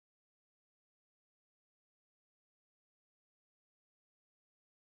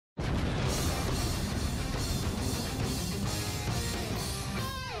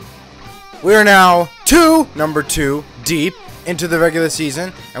We are now number two deep into the regular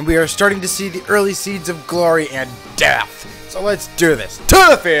season, and we are starting to see the early seeds of glory and death. So let's do this. To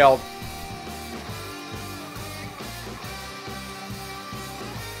the field!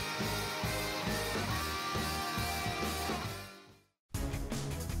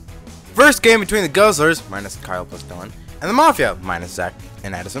 First game between the Guzzlers, minus Kyle plus Dylan, and the Mafia, minus Zach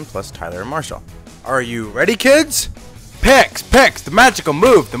and Addison plus Tyler and Marshall. Are you ready, kids? Picks, the magical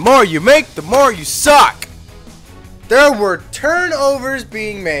move. The more you make, the more you suck. There were turnovers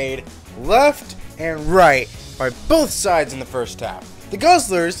being made left and right by both sides in the first half. The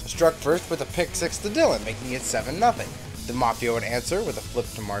Guzzlers struck first with a pick six to Dylan, making it 7-0. The Mafia would answer with a flip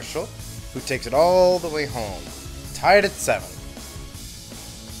to Marshall, who takes it all the way home, tied at 7.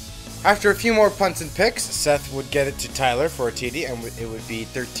 After a few more punts and picks, Seth would get it to Tyler for a TD, and it would be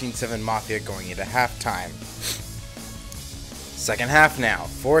 13-7 Mafia going into halftime. Second half now.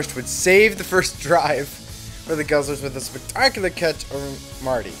 Forrest would save the first drive for the Guzzlers with a spectacular catch over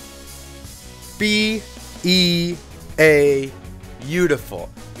Marty. B-E-A, beautiful.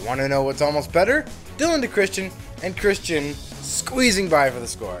 You want to know what's almost better? Dylan to Christian, and Christian squeezing by for the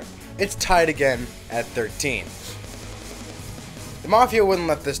score. It's tied again at 13. The Mafia wouldn't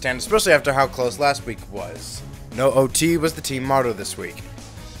let this stand, especially after how close last week was. No OT was the team motto this week.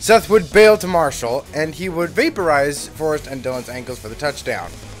 Seth would bail to Marshall, and he would vaporize Forrest and Dylan's ankles for the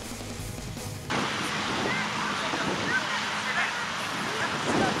touchdown.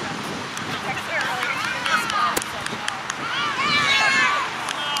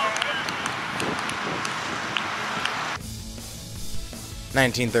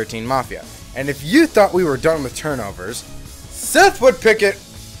 (19-13 Mafia). And if you thought we were done with turnovers, Seth would pick it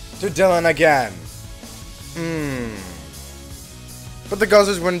to Dylan again. But the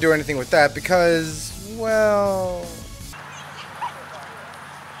Guzzlers wouldn't do anything with that because, well...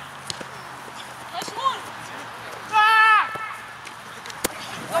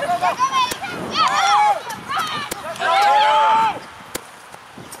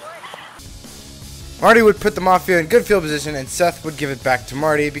 Marty would put the Mafia in good field position, and Seth would give it back to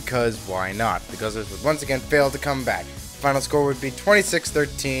Marty because why not? The Guzzlers would once again fail to come back. Final score would be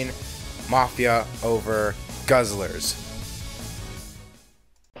 26-13, Mafia over Guzzlers.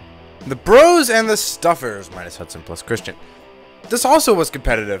 The Bros and the Stuffers, minus Hudson plus Christian. This also was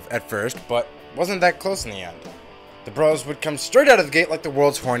competitive at first, but wasn't that close in the end. The Bros would come straight out of the gate like the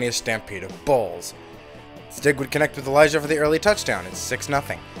world's horniest stampede of bulls. Stig would connect with Elijah for the early touchdown. It's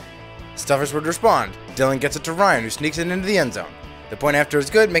 6-0. Stuffers would respond. Dylan gets it to Ryan, who sneaks it into the end zone. The point after is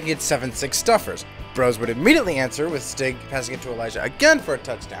good, making it 7-6 Stuffers. Bros would immediately answer with Stig passing it to Elijah again for a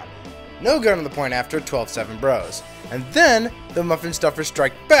touchdown. No good on the point after, 12-7 Bros. And then the Muffin Stuffers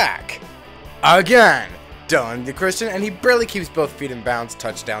strike back. Again. Dylan to Christian, and he barely keeps both feet in bounds.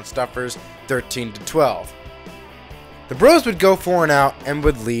 Touchdown Stuffers, 13-12. The Bros would go 4 and out and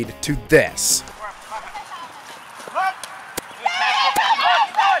would lead to this.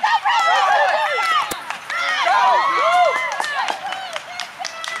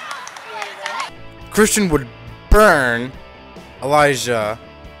 Christian would burn Elijah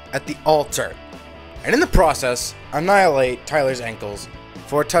at the altar, and in the process, annihilate Tyler's ankles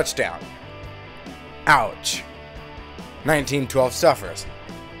for a touchdown. Ouch. 19-12 Stuffers.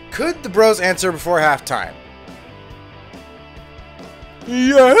 Could the Bros answer before halftime?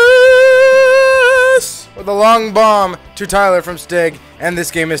 Yes! With a long bomb to Tyler from Stig, and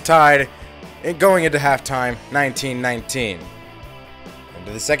this game is tied going into halftime, 19-19.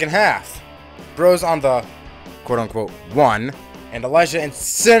 Into the second half. Bros on the quote-unquote 1, and Elijah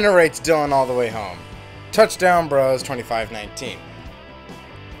incinerates Dylan all the way home. Touchdown Bros, 25-19.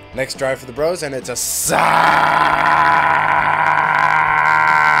 Next drive for the Bros, and it's a sack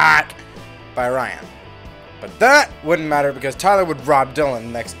by Ryan. But that wouldn't matter because Tyler would rob Dylan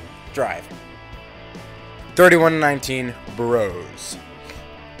next drive. 31-19 Bros.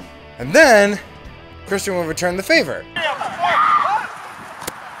 And then Christian will return the favor.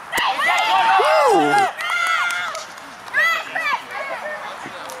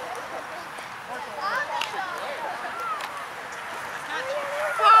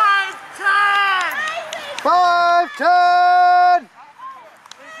 5-10!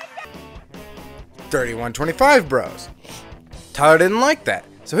 31-25 Bros. Tyler didn't like that,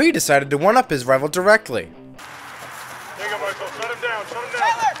 so he decided to one-up his rival directly. There you go, Michael. Shut him down. Shut him down.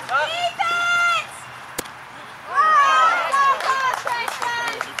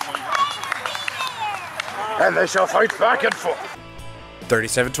 And they shall fight back and forth.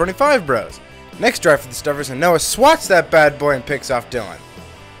 37-25 Bros. Next drive for the Stuffers, and Noah swats that bad boy and picks off Dylan.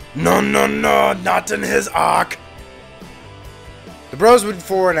 No, not in his arc. The Bros would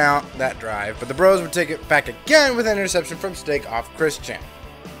 4-and-out that drive, but the Bros would take it back again with an interception from Steak off Christian.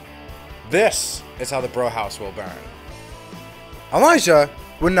 This is how the Bro house will burn. Elijah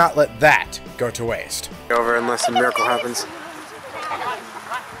would not let that go to waste. Over unless a miracle happens.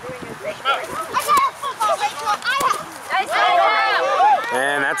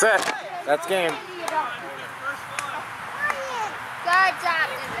 And that's it. That's game.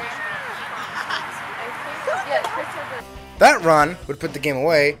 That run would put the game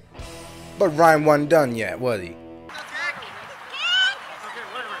away, but Ryan wasn't done yet, was he? Come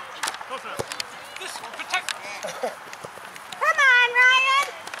on, Ryan!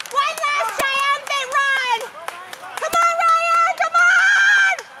 One last triumphant run! Come on, Ryan! Come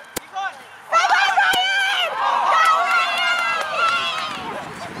on! Come on, Ryan! Go,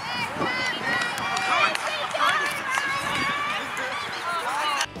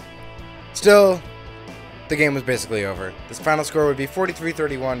 Ryan! Still, the game was basically over. This final score would be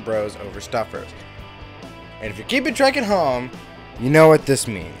 43-31 Bros over Stuffers. And if you're keeping track at home, you know what this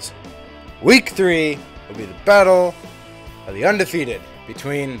means. Week 3 will be the battle of the undefeated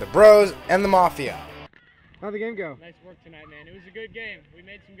between the Bros and the Mafia. How'd the game go? Nice work tonight, man. It was a good game. We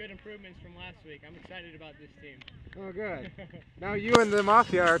made some good improvements from last week. I'm excited about this team. Oh, good. Now you and the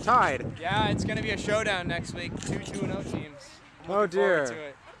Mafia are tied. Yeah, it's going to be a showdown next week. 2 2-0 teams. Oh, dear. To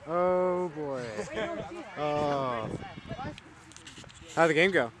it. Oh, boy. Oh. How'd the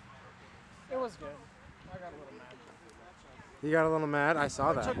game go? It was good. I got a little mad. You got a little mad? I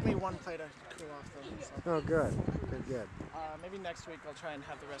saw that. It took me one play to cool off, though. So. Oh, good. Good. Maybe next week I'll try and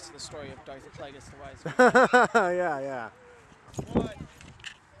have the rest of the story of Darth Plagueis the Wise. Yeah.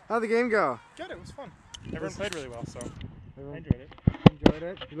 How'd the game go? Good, it was fun. Everyone played really well, so Everyone I enjoyed it. enjoyed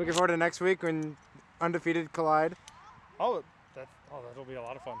it? You looking forward to next week when undefeated collide? That'll be a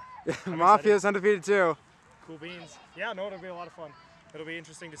lot of fun. Mafia's undefeated too. Cool beans. Yeah, no, it'll be a lot of fun. It'll be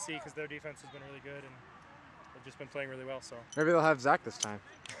interesting to see because their defense has been really good and they've just been playing really well. So Maybe they'll have Zach this time.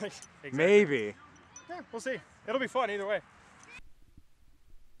 Exactly. Maybe. Yeah, we'll see. It'll be fun either way.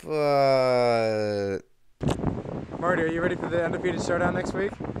 But Marty, are you ready for the undefeated showdown next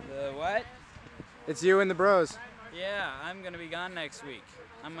week? The what? It's you and the Bros. Yeah, I'm going to be gone next week.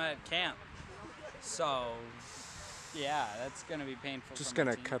 I'm at camp. So, yeah, that's going to be painful. Just for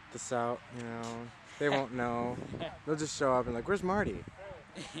my gonna team. cut this out, you know. They won't know. They'll just show up and like, where's Marty?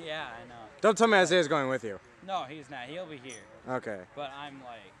 Yeah, I know. Don't tell me Isaiah's going with you. No, he's not. He'll be here. Okay. But I'm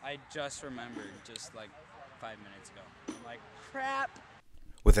like, I just remembered just like 5 minutes ago. I'm like, crap.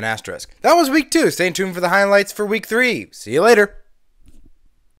 with an asterisk. That was week 2. Stay tuned for the highlights for week 3. See you later.